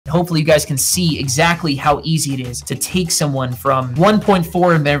hopefully you guys can see exactly how easy it is to take someone from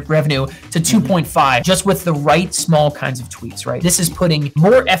 1.4 in revenue to 2.5 just with the right small kinds of tweaks, right? This is putting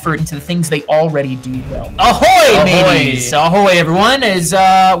more effort into the things they already do well. Ahoy, mateys! Ahoy, everyone, as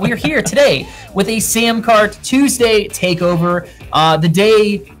we're here today with a SamCart Tuesday takeover, the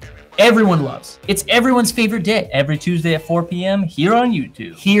day everyone loves. It's everyone's favorite day. Every Tuesday at 4 p.m. here on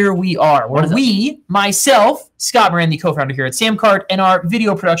YouTube. Here we are, where we, myself, Scott Moran, the co-founder here at SamCart, and our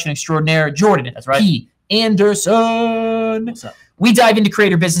video production extraordinaire, Jordan P. Anderson. What's up? We dive into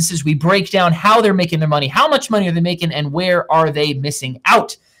creator businesses. We break down how they're making their money, how much money are they making, and where are they missing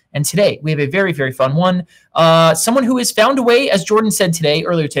out. And today, we have a very, very fun one. Someone who has found a way, as Jordan said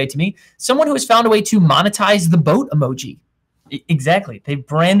earlier today to me, someone who has found a way to monetize the boat emoji. Exactly. They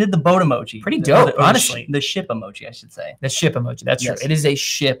branded the boat emoji. Pretty dope, honestly. The ship emoji, I should say. The ship emoji. That's true. It is a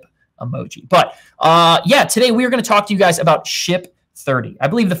ship emoji. But yeah, today we are going to talk to you guys about Ship 30. I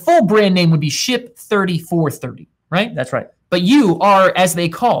believe the full brand name would be Ship 3430, right? That's right. But you are, as they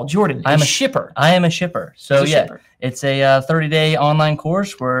call, Jordan, a shipper. I am a shipper. So it's a 30-day online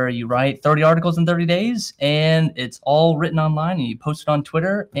course where you write 30 articles in 30 days, and it's all written online, and you post it on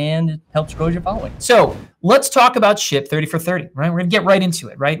Twitter, and it helps grow your following. So let's talk about Ship 30 for 30, right? We're going to get right into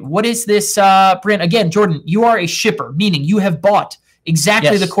it, right? What is this brand? Again, Jordan, you are a shipper, meaning you have bought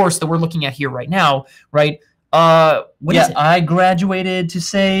exactly the course that we're looking at here right now, right? What is it? I graduated to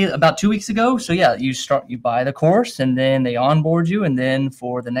say about 2 weeks ago. So yeah, you buy the course, and then they onboard you, and then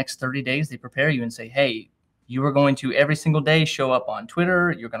for the next 30 days they prepare you and say, hey, you are going to every single day show up on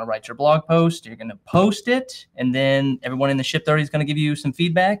Twitter, you're going to write your blog post, you're going to post it, and then everyone in the Ship 30 is going to give you some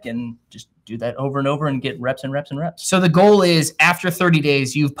feedback, and just do that over and over and get reps and reps and reps. So the goal is after 30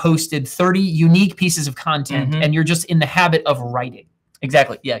 days, you've posted 30 unique pieces of content, and you're just in the habit of writing.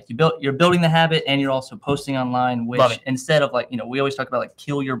 Exactly. Yeah. You're building the habit, and you're also posting online, which instead of we always talk about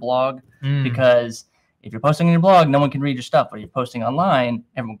kill your blog, because if you're posting on your blog, no one can read your stuff. But you're posting online,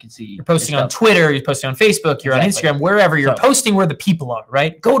 everyone can see. You're posting on Twitter, you're posting on Facebook, you're on Instagram, wherever. You're posting where the people are,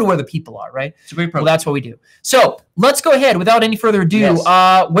 right? Go to where the people are, right? It's a great program. Well, that's what we do. So let's go ahead without any further ado.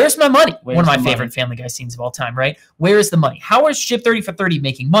 Where's my money? One of my favorite Family Guy scenes of all time, right? Where is the money? How is Ship 30 for 30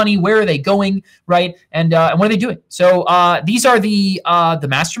 making money? Where are they going, right? And what are they doing? So these are the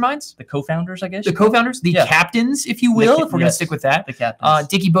masterminds, the co-founders, I guess. The co-founders, the captains, if you will, if we're going to stick with that. The captains.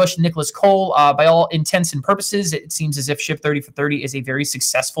 Dickie Bush, Nicholas Cole. By all intents and purposes, it seems as if Ship 30 for 30 is a very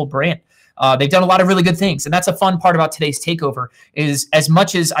successful brand. They've done a lot of really good things. And that's a fun part about today's takeover is as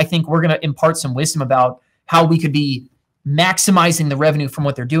much as I think we're going to impart some wisdom about how we could be maximizing the revenue from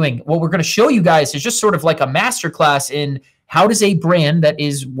what they're doing, what we're going to show you guys is just sort of like a masterclass in how does a brand that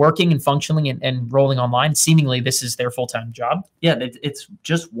is working and functioning and rolling online, seemingly this is their full-time job. Yeah, it's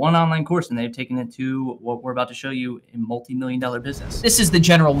just one online course, and they've taken it to what we're about to show you, a multi-million-dollar business. This is the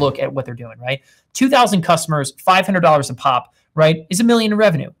general look at what they're doing, right? 2,000 customers, $500 a pop, right, is $1 million in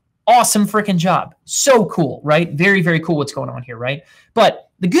revenue. Awesome freaking job. So cool, right? Very, very cool what's going on here, right? But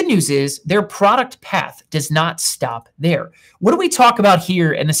the good news is their product path does not stop there. What do we talk about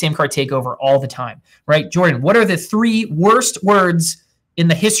here in the SamCart Takeover all the time, right? Jordan, what are the 3 worst words in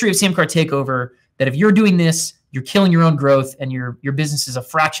the history of SamCart Takeover that if you're doing this, you're killing your own growth and your business is a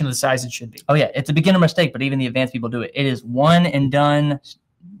fraction of the size it should be? Oh, yeah. It's a beginner mistake, but even the advanced people do it. It is one and done.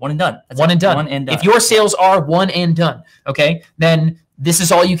 One and done. That's one and done. One and done. If your sales are one and done, okay, then this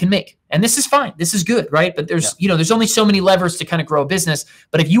is all you can make. And this is fine. This is good, right? But there's, there's only so many levers to kind of grow a business.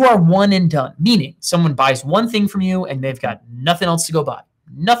 But if you are one and done, meaning someone buys one thing from you and they've got nothing else to go buy,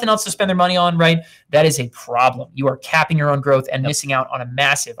 nothing else to spend their money on, right? That is a problem. You are capping your own growth and missing out on a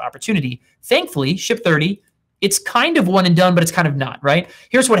massive opportunity. Thankfully, Ship 30, it's kind of one and done, but it's kind of not, right?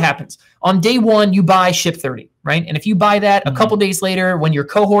 Here's what happens. On day 1, you buy Ship 30, right? And if you buy that a couple days later, when your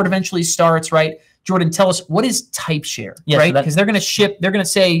cohort eventually starts, right? Jordan, tell us, what is TypeShare, right? Because they're going to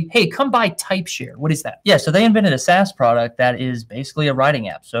say, hey, come buy TypeShare. What is that? Yeah, so they invented a SaaS product that is basically a writing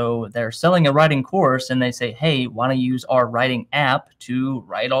app. So they're selling a writing course, and they say, hey, why don't you use our writing app to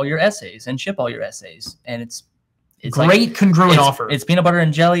write all your essays and ship all your essays? And it's great congruent offer. It's peanut butter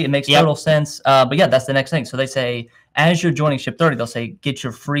and jelly. It makes total sense. But yeah, that's the next thing. So they say, as you're joining Ship 30, they'll say, get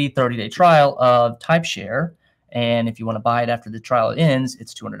your free 30-day trial of TypeShare. And if you want to buy it after the trial ends,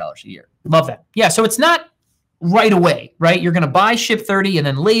 it's $200 a year. Love that. Yeah, so it's not right away, right? You're going to buy Ship 30, and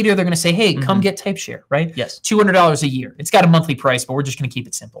then later they're going to say, hey, come get TypeShare, right? Yes. $200 a year. It's got a monthly price, but we're just going to keep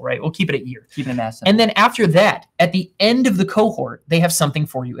it simple, right? We'll keep it at year. Keep it massive. And then after that, at the end of the cohort, they have something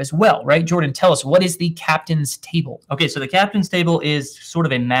for you as well, right? Jordan, tell us, what is the Captain's Table? Okay, so the Captain's Table is sort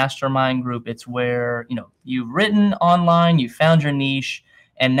of a mastermind group. It's where, you've written online, you found your niche,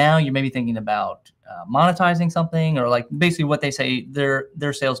 and now you're maybe thinking about monetizing something, or like basically what they say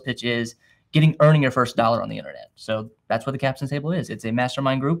their sales pitch is earning your first dollar on the internet. So that's what the Captain's Table is. It's a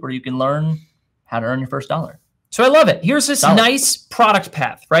mastermind group where you can learn how to earn your first dollar. So I love it. Here's this nice product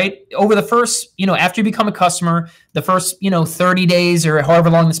path, right? Over the first, after you become a customer, the first, 30 days or however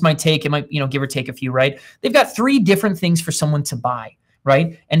long this might take, it might, give or take a few, right? They've got 3 different things for someone to buy,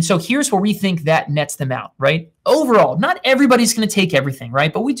 right? And so here's where we think that nets them out, right? Overall, not everybody's going to take everything,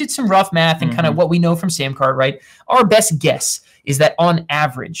 right? But we did some rough math and kind of what we know from SamCart, right? Our best guess is that on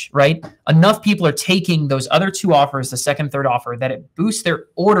average, right, enough people are taking those other 2 offers, the second, third offer, that it boosts their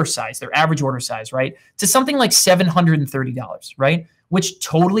order size, their average order size, right, to something like $730, right, which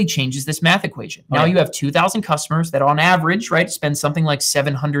totally changes this math equation. Now you have 2,000 customers that on average, right, spend something like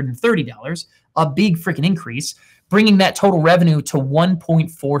 $730, a big freaking increase, bringing that total revenue to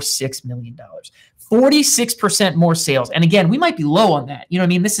 $1.46 million. 46% more sales. And again, we might be low on that.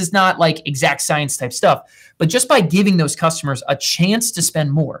 This is not like exact science type stuff, but just by giving those customers a chance to spend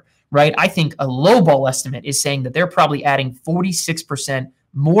more, right? I think a lowball estimate is saying that they're probably adding 46%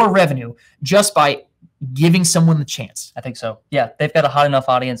 more revenue just by giving someone the chance. I think so. Yeah, they've got a hot enough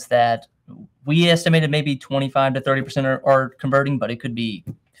audience that we estimated maybe 25 to 30% are converting, but it could be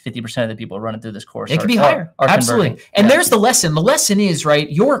 50% of the people running through this course. It could be higher. Absolutely. And there's the lesson. The lesson is, right,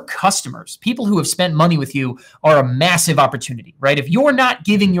 your customers, people who have spent money with you, are a massive opportunity, right? If you're not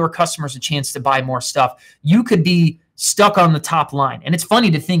giving your customers a chance to buy more stuff, you could be stuck on the top line. And it's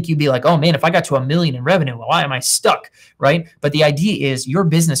funny to think you'd be like, oh man, if I got to $1 million in revenue, why am I stuck, right? But the idea is your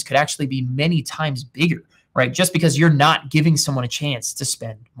business could actually be many times bigger, right? Just because you're not giving someone a chance to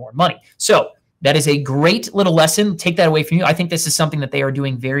spend more money. So that is a great little lesson. Take that away from you. I think this is something that they are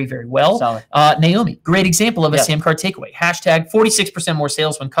doing very, very well. Solid. Naomi, great example of a SamCart takeaway. Hashtag 46% more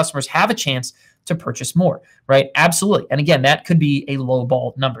sales when customers have a chance to purchase more, right? Absolutely. And again, that could be a low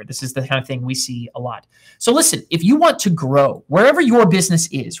ball number. This is the kind of thing we see a lot. So listen, if you want to grow wherever your business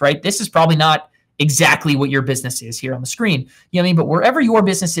is, right? This is probably not exactly what your business is here on the screen. But wherever your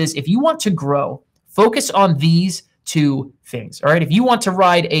business is, if you want to grow, focus on these 2 things. All right. If you want to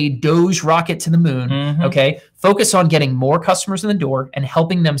ride a Doge rocket to the moon, okay, focus on getting more customers in the door and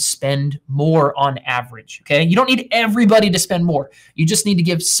helping them spend more on average. Okay. You don't need everybody to spend more. You just need to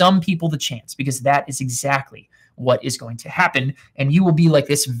give some people the chance, because that is exactly what is going to happen. And you will be like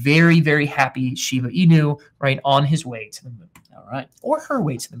this very, very happy Shiba Inu, right, on his way to the moon. All right. Or her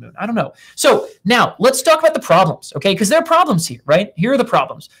way to the moon. I don't know. So now let's talk about the problems. Okay. Because there are problems here, right? Here are the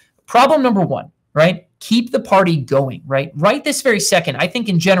problems. Problem number 1. Right? Keep the party going, right? Right this very second, I think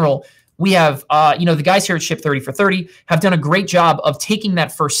in general, we have, the guys here at Ship 30 for 30 have done a great job of taking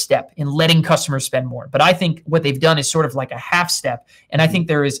that first step in letting customers spend more. But I think what they've done is sort of like a half step. And I think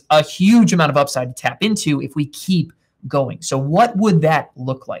there is a huge amount of upside to tap into if we keep going. So what would that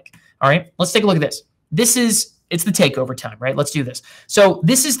look like? All right, let's take a look at this. It's the takeover time, right? Let's do this. So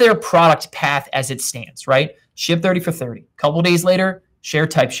this is their product path as it stands, right? Ship 30 for 30. A couple days later, share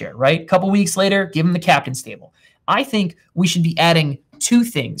type share, right? A couple weeks later, give them the Captain's Table. I think we should be adding 2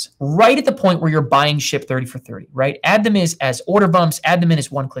 things right at the point where you're buying Ship 30 for 30, right? Add them as order bumps, add them in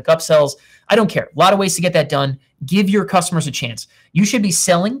as one-click upsells. I don't care. A lot of ways to get that done. Give your customers a chance. You should be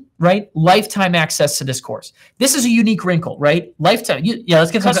selling, right, lifetime access to this course. This is a unique wrinkle, right? Lifetime.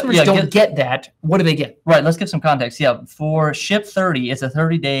 Let's get customers don't get that. What do they get? Right. Let's give some context. Yeah, for Ship 30, it's a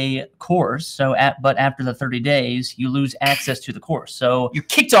 30-day course. So, but after the 30 days, you lose access to the course. So you're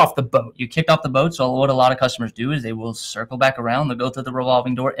kicked off the boat. You kicked off the boat. So what a lot of customers do is they will circle back around. They'll go through the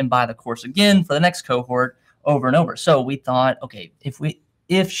revolving door and buy the course again for the next cohort over and over. So we thought, okay,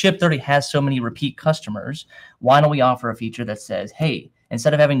 if Ship 30 has so many repeat customers, why don't we offer a feature that says, hey,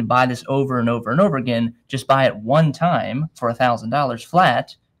 instead of having to buy this over and over and over again, just buy it one time for $1,000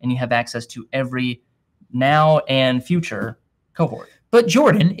 flat, and you have access to every now and future cohort. But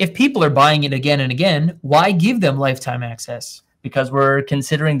Jordan, if people are buying it again and again, why give them lifetime access? Because we're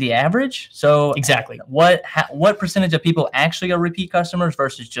considering the average. So exactly, what percentage of people actually are repeat customers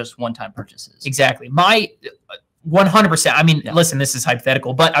versus just one-time purchases? Exactly. My 100%. I mean, listen, this is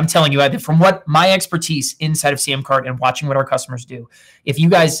hypothetical, but I'm telling you, from what my expertise inside of SamCart and watching what our customers do, if you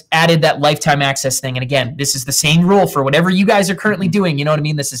guys added that lifetime access thing, and again, this is the same rule for whatever you guys are currently doing, you know what I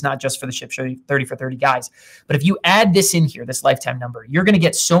mean? This is not just for the Ship 30 for 30 guys. But if you add this in here, this lifetime number, you're going to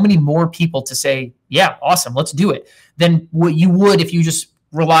get so many more people to say, yeah, awesome, let's do it, than what you would if you just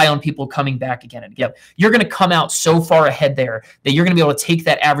rely on people coming back again and again. You're going to come out so far ahead there that you're going to be able to take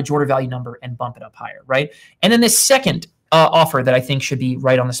that average order value number and bump it up higher, right? And then this second offer that I think should be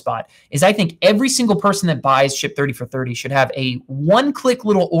right on the spot is I think every single person that buys Ship 30 for 30 should have a one-click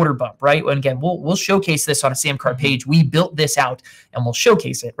little order bump, right? And again, we'll showcase this on a SamCart page. We built this out and we'll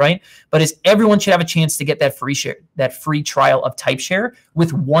showcase it, right? But is everyone should have a chance to get that free trial of TypeShare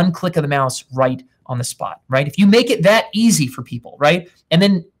with one click of the mouse right on the spot, right? If you make it that easy for people, right? And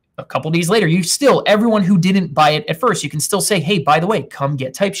then a couple of days later, everyone who didn't buy it at first, you can still say, hey, by the way, come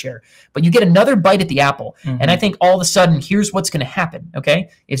get TypeShare. But you get another bite at the apple. And I think all of a sudden, here's what's going to happen, okay?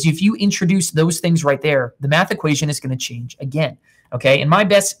 Is if you introduce those things right there, the math equation is going to change again, okay? And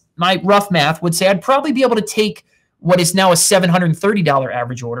my rough math would say I'd probably be able to take what is now a $730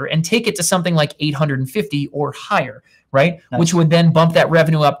 average order and take it to something like $850 or higher, right? Nice. Which would then bump that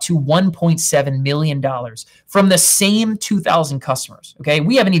revenue up to $1.7 million from the same 2,000 customers, okay?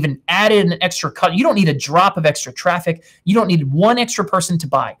 We haven't even added an extra cut. You don't need a drop of extra traffic. You don't need one extra person to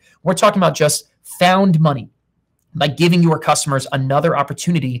buy. We're talking about just found money by giving your customers another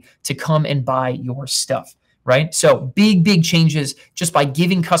opportunity to come and buy your stuff. Right? So big changes just by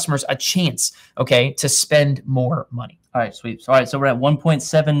giving customers a chance, okay, to spend more money. All right, sweet. All right, so we're at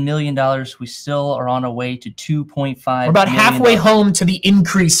 $1.7 million. We still are on our way to $2.5 We're about halfway home to the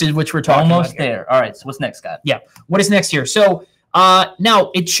increases, which we're talking almost about there. All right, so what's next, Scott? Yeah, what is next here? So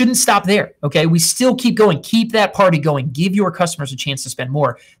now it shouldn't stop there, okay? We still keep going. Keep that party going. Give your customers a chance to spend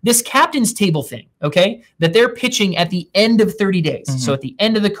more. This captain's table thing, okay, that they're pitching at the end of 30 days. So at the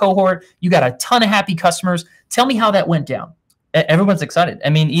end of the cohort, you got a ton of happy customers. Tell me how that went down. Everyone's excited. I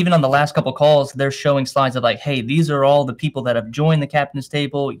mean, even on the last couple calls, they're showing slides of like, hey, these are all the people that have joined the captain's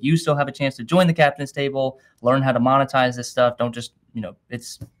table. You still have a chance to join the captain's table, learn how to monetize this stuff. Don't just,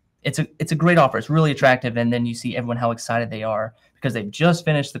 it's a great offer. It's really attractive. And then you see everyone how excited they are because they've just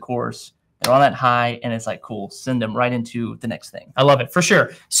finished the course. They're on that high and it's like, cool, send them right into the next thing. I love it for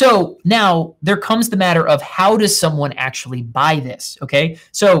sure. So now there comes the matter of how does someone actually buy this? Okay.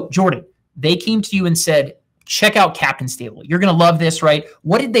 So Jordan, they came to you and said, check out Captain's Table. You're going to love this, right?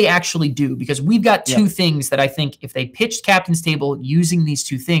 What did they actually do? Because we've got two things that I think if they pitched Captain's Table using these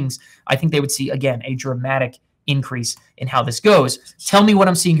two things, I think they would see, again, a dramatic increase in how this goes. Tell me what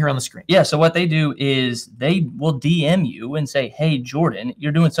I'm seeing here on the screen. Yeah, so what they do is they will DM you and say, hey, Jordan,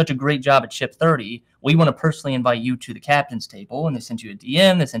 you're doing such a great job at Ship 30. We want to personally invite you to the Captain's Table. And they sent you a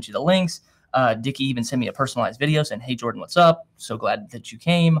DM. They sent you the links. Dickie even sent me a personalized video saying, hey, Jordan, what's up? So glad that you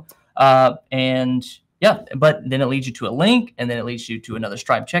came. And yeah, but then it leads you to a link, and then it leads you to another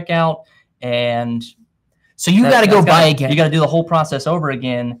Stripe checkout. And so you got to go buy again. You got to do the whole process over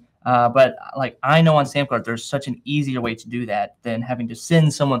again. But like I know on SamCart, there's such an easier way to do that than having to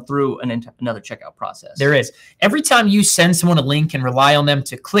send someone through another checkout process. There is. Every time you send someone a link and rely on them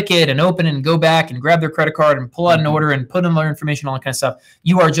to click it and open it and go back and grab their credit card and pull out an order and put in their information, all that kind of stuff,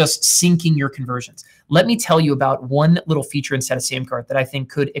 you are just sinking your conversions. Let me tell you about one little feature inside of SamCart that I think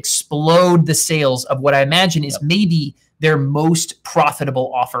could explode the sales of what I imagine is maybe their most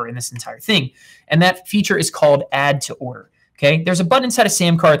profitable offer in this entire thing. And that feature is called Add to Order. Okay, there's a button inside of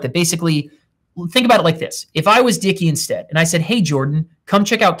SamCart that basically, think about it like this. If I was Dickie instead, and I said, hey, Jordan, come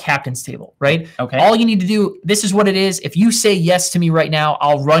check out Captain's Table, right? Okay. All you need to do, this is what it is. If you say yes to me right now,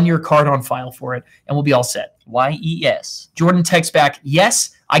 I'll run your card on file for it, and we'll be all set. YES. Jordan texts back, yes.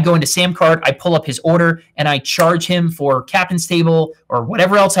 I go into SamCart, I pull up his order, and I charge him for Captain's Table or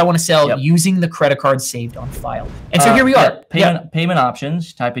whatever else I want to sell using the credit card saved on file. And so here we are. Payment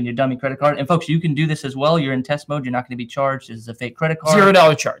options, type in your dummy credit card. And folks, you can do this as well. You're in test mode. You're not going to be charged. This is a fake credit card.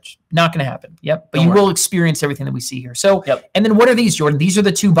 $0 charge. Not going to happen. But you will experience everything that we see here. So, and then what are these, Jordan? These are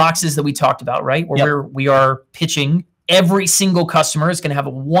the two boxes that we talked about, right? Where we are pitching every single customer is going to have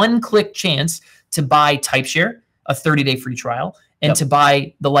a one-click chance to buy TypeShare, a 30-day free trial, and to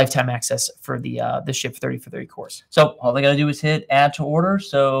buy the lifetime access for the Ship 30 for 30 course. So all they got to do is hit add to order.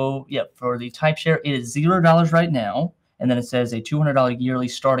 So for the TypeShare, it is $0 right now. And then it says a $200 yearly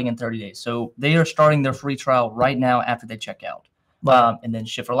starting in 30 days. So they are starting their free trial right now after they check out. And then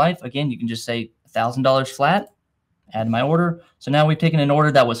Ship for Life, again, you can just say $1,000 flat, add my order. So now we've taken an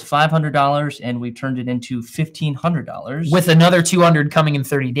order that was $500 and we've turned it into $1,500. With another $200 coming in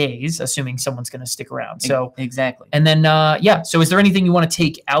 30 days, assuming someone's going to stick around. So exactly. And then, so is there anything you want to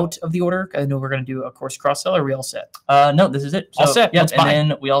take out of the order? I know we're going to do a course cross-sell. Are we all set? No, this is it. All set. Yep. And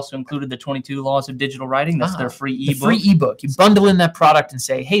then we also included the 22 Laws of Digital Writing. That's their free ebook. The free ebook. You bundle in that product and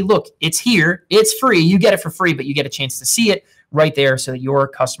say, hey, look, it's here. It's free. You get it for free, but you get a chance to see it right there so that your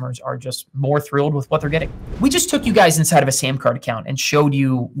customers are just more thrilled with what they're getting. We just took you guys inside of a SamCart account and showed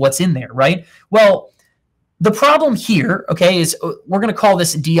you what's in there, right? Well, the problem here, okay, is we're going to call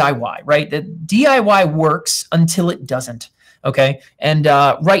this DIY, right? The DIY works until it doesn't. Okay. And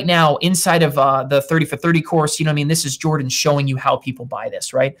right now, inside of the 30 for 30 course, you know what I mean? This is Jordan showing you how people buy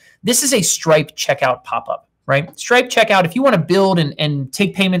this, right? This is a Stripe checkout pop-up, right? Stripe checkout, if you want to build and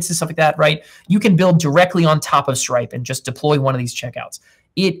take payments and stuff like that, right? You can build directly on top of Stripe and just deploy one of these checkouts.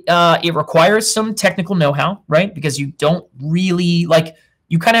 It requires some technical know-how, right? Because you don't really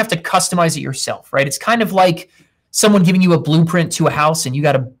you kind of have to customize it yourself, right? It's kind of like someone giving you a blueprint to a house and you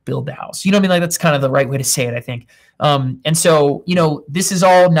got to build the house. You know what I mean? Like that's kind of the right way to say it, I think. And so, you know, this is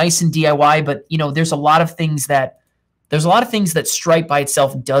all nice and DIY, but you know, there's a lot of things that Stripe by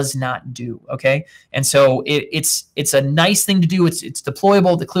itself does not do. Okay. And so it's a nice thing to do. It's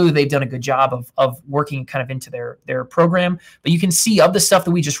deployable. Clearly they've done a good job of working kind of into their program, but you can see of the stuff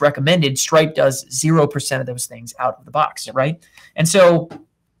that we just recommended, Stripe does 0% of those things out of the box. Right. And so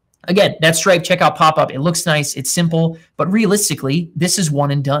again, that Stripe checkout pop-up, it looks nice. It's simple, but realistically, this is one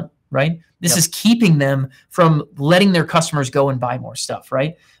and done, right? This is keeping them from letting their customers go and buy more stuff,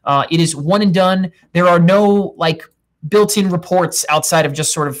 right? It is one and done. There are no built-in reports outside of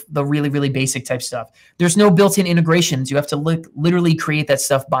just sort of the really, really basic type stuff. There's no built-in integrations. You have to literally create that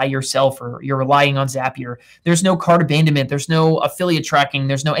stuff by yourself, or you're relying on Zapier. There's no cart abandonment. There's no affiliate tracking.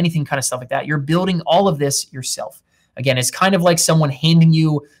 There's no anything kind of stuff like that. You're building all of this yourself. Again, it's kind of like someone handing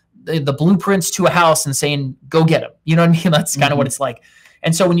you the blueprints to a house and saying, go get them. You know what I mean? That's kind of what it's like.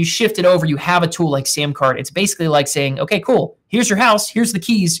 And so when you shift it over, you have a tool like SamCart. It's basically like saying, okay, cool. Here's your house. Here's the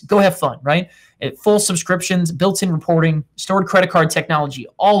keys. Go have fun, right? Full subscriptions, built-in reporting, stored credit card technology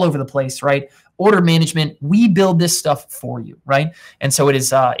all over the place, right? Order management. We build this stuff for you, right? And so it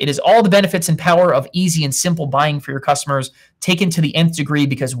is all the benefits and power of easy and simple buying for your customers taken to the nth degree,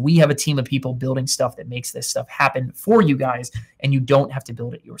 because we have a team of people building stuff that makes this stuff happen for you guys, and you don't have to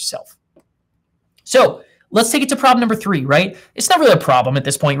build it yourself. So let's take it to problem number 3, right? It's not really a problem at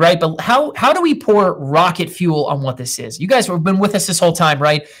this point, right? But how do we pour rocket fuel on what this is? You guys have been with us this whole time,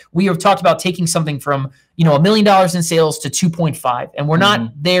 right? We have talked about taking something from, you know, $1 million in sales to 2.5, and we're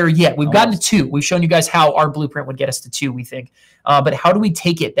not there yet. We've gotten to 2. We've shown you guys how our blueprint would get us to 2, we think. But how do we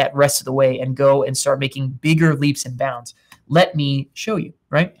take it that rest of the way and go and start making bigger leaps and bounds? Let me show you,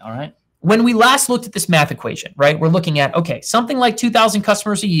 right? All right. When we last looked at this math equation, right, we're looking at, okay, something like 2,000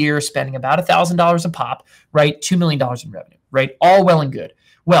 customers a year, spending about $1,000 a pop, right, $2 million in revenue, right? All well and good.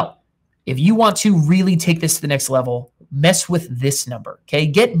 Well, if you want to really take this to the next level, mess with this number, okay?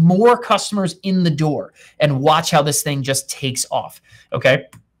 Get more customers in the door and watch how this thing just takes off, okay?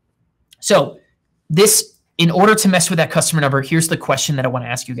 So in order to mess with that customer number, here's the question that I want to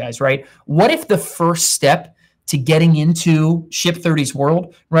ask you guys, right? What if the first step to getting into Ship30's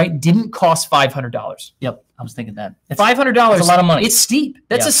world, right, didn't cost $500? Yep, I was thinking that. $500. That's a lot of money. It's steep.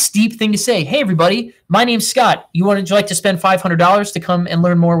 That's a steep thing to say. Hey, everybody, my name's Scott. Would you like to spend $500 to come and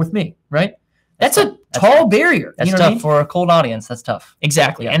learn more with me, right? That's a tall barrier. That's you know tough what I mean? for a cold audience. That's tough.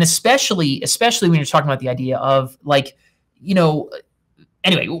 Exactly. Yeah. And especially when you're talking about the idea of anyway,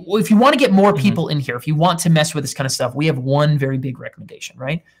 if you want to get more people in here, if you want to mess with this kind of stuff, we have one very big recommendation,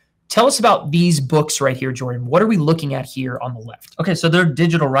 right? Tell us about these books right here, Jordan. What are we looking at here on the left? Okay, so they're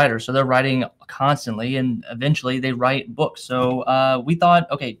digital writers. So they're writing constantly, and eventually they write books. So we thought,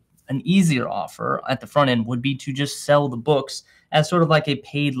 okay, an easier offer at the front end would be to just sell the books as sort of like a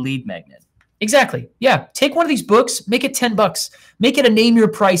paid lead magnet. Exactly. Yeah. Take one of these books, make it $10. Make it a name your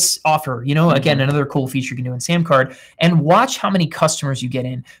price offer. You know, again, another cool feature you can do in SamCart, and watch how many customers you get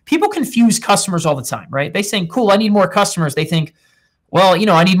in. People confuse customers all the time, right? They think, cool, I need more customers. They think, well, you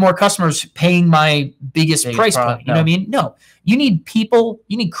know, I need more customers paying my biggest price point. You know what I mean? No, you need people,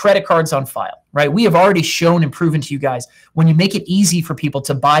 you need credit cards on file, right? We have already shown and proven to you guys, when you make it easy for people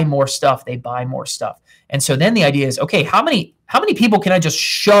to buy more stuff, they buy more stuff. And so then the idea is, okay, how many people can I just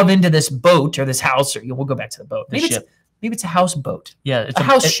shove into this boat or this house? Or we'll go back to the boat. Maybe it's a houseboat. Yeah, it's a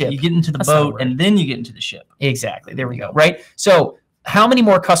house ship. You get into the boat and then you get into the ship. Exactly. There we go. Right. So how many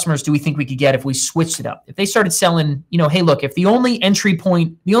more customers do we think we could get if we switched it up? If they started selling, you know, hey, look, if the only entry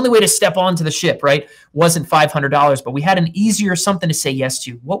point, the only way to step onto the ship, right, wasn't $500, but we had an easier something to say yes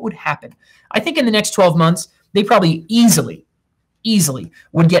to, what would happen? I think in the next 12 months, they probably easily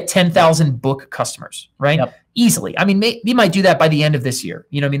would get 10,000 book customers, right? Yep. Easily. I mean, they might do that by the end of this year.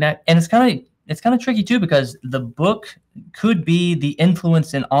 You know what I mean? And it's kind of tricky too, because the book could be the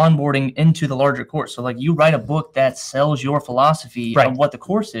influence in onboarding into the larger course. So like you write a book that sells your philosophy of what the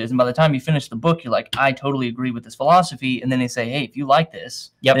course is. And by the time you finish the book, you're like, I totally agree with this philosophy. And then they say, hey, if you like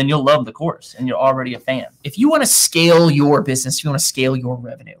this, then you'll love the course and you're already a fan. If you want to scale your business, if you want to scale your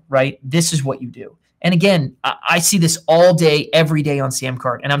revenue, right? This is what you do. And again, I see this all day, every day on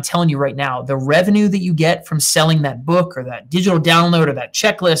SamCart. And I'm telling you right now, the revenue that you get from selling that book or that digital download or that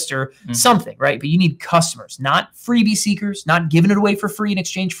checklist or something, right? But you need customers, not freebie seekers, not giving it away for free in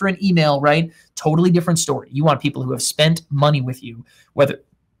exchange for an email, right? Totally different story. You want people who have spent money with you, whether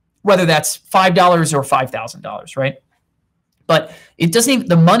that's $5 or $5,000, right? But it doesn't even,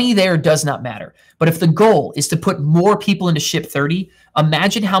 the money there does not matter. But if the goal is to put more people into Ship 30,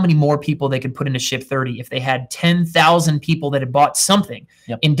 imagine how many more people they could put into Ship 30 if they had 10,000 people that had bought something,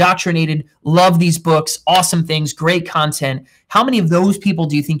 indoctrinated, love these books, awesome things, great content. How many of those people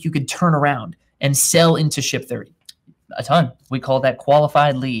do you think you could turn around and sell into Ship 30? A ton. We call that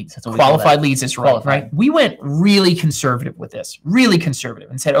qualified leads. That's what qualified leads is right. We went really conservative with this, really conservative,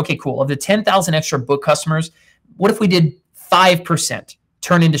 and said, okay, cool. Of the 10,000 extra book customers, what if we did 5%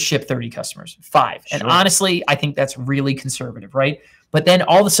 turn into Ship 30 customers? 5. And honestly, I think that's really conservative, right? But then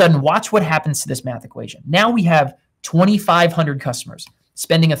all of a sudden, watch what happens to this math equation. Now we have 2,500 customers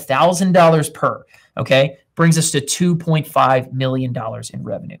spending $1,000 per, okay? Brings us to $2.5 million in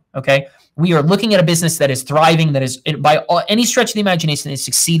revenue, okay? We are looking at a business that is thriving, that is, by any stretch of the imagination, is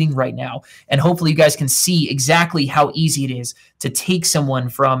succeeding right now. And hopefully you guys can see exactly how easy it is to take someone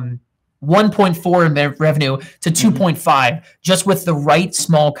from 1.4 in revenue to 2.5 just with the right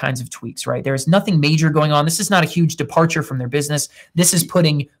small kinds of tweaks, right? There is nothing major going on. This is not a huge departure from their business. This is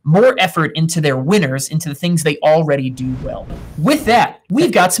putting more effort into their winners, into the things they already do well. With that,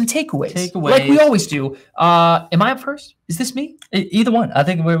 we've got some takeaways. Like we always do. Am I up first? Is this me? Either one. I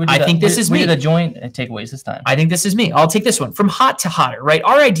think this is me. We did a joint takeaways this time. I think this is me. I'll take this one. From hot to hotter, right?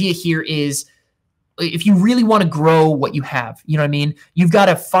 Our idea here is, if you really want to grow what you have, you know what I mean? You've got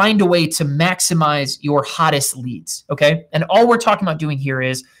to find a way to maximize your hottest leads, okay? And all we're talking about doing here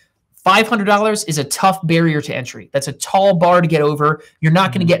is $500 is a tough barrier to entry. That's a tall bar to get over. You're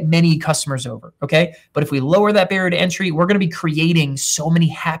not going to get many customers over, okay? But if we lower that barrier to entry, we're going to be creating so many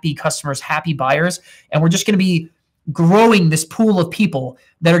happy customers, happy buyers, and we're just going to be growing this pool of people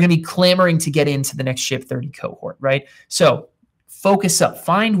that are going to be clamoring to get into the next Ship 30 cohort, right? So focus up,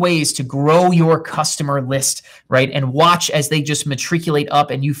 find ways to grow your customer list, right? And watch as they just matriculate up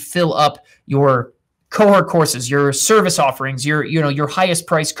and you fill up your cohort courses, your service offerings, your highest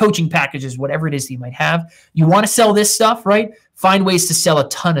price coaching packages, whatever it is that you might have. You want to sell this stuff, right? Find ways to sell a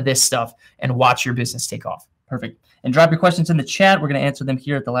ton of this stuff and watch your business take off. Perfect. And drop your questions in the chat. We're going to answer them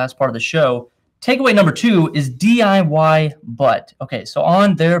here at the last part of the show. Takeaway number 2 is DIY but. Okay, so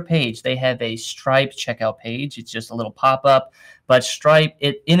on their page, they have a Stripe checkout page. It's just a little pop-up, but Stripe,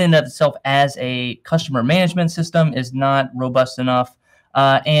 it in and of itself as a customer management system is not robust enough.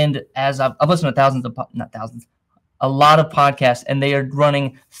 And as I've listened to a lot of podcasts, and they are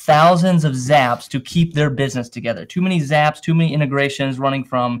running thousands of zaps to keep their business together. Too many zaps, too many integrations running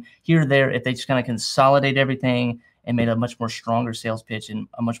from here to there. If they just kind of consolidate everything and made a much more stronger sales pitch and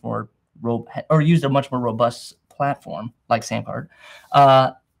a much more used a much more robust platform like SamCart,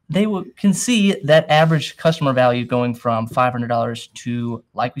 they can see that average customer value going from $500 to,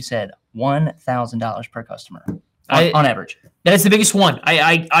 like we said, $1,000 per customer on average. That is the biggest one.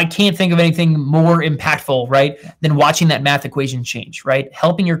 I can't think of anything more impactful, right, than watching that math equation change, right?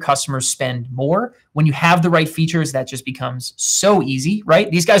 Helping your customers spend more. When you have the right features, that just becomes so easy, right?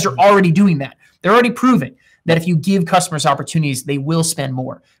 These guys are already doing that. They're already proving that if you give customers opportunities, they will spend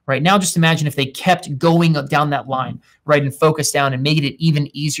more. Right now, just imagine if they kept going down that line, right, and focused down and made it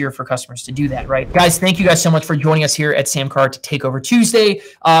even easier for customers to do that, right? Guys, thank you guys so much for joining us here at SamCart Takeover Tuesday.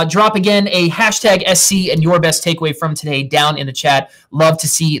 Drop again a hashtag SC and your best takeaway from today down in the chat. Love to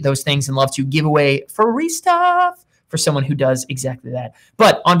see those things and love to give away free stuff for someone who does exactly that.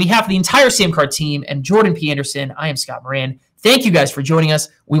 But on behalf of the entire SamCart team and Jordan P. Anderson, I am Scott Moran. Thank you guys for joining us.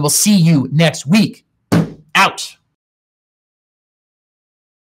 We will see you next week.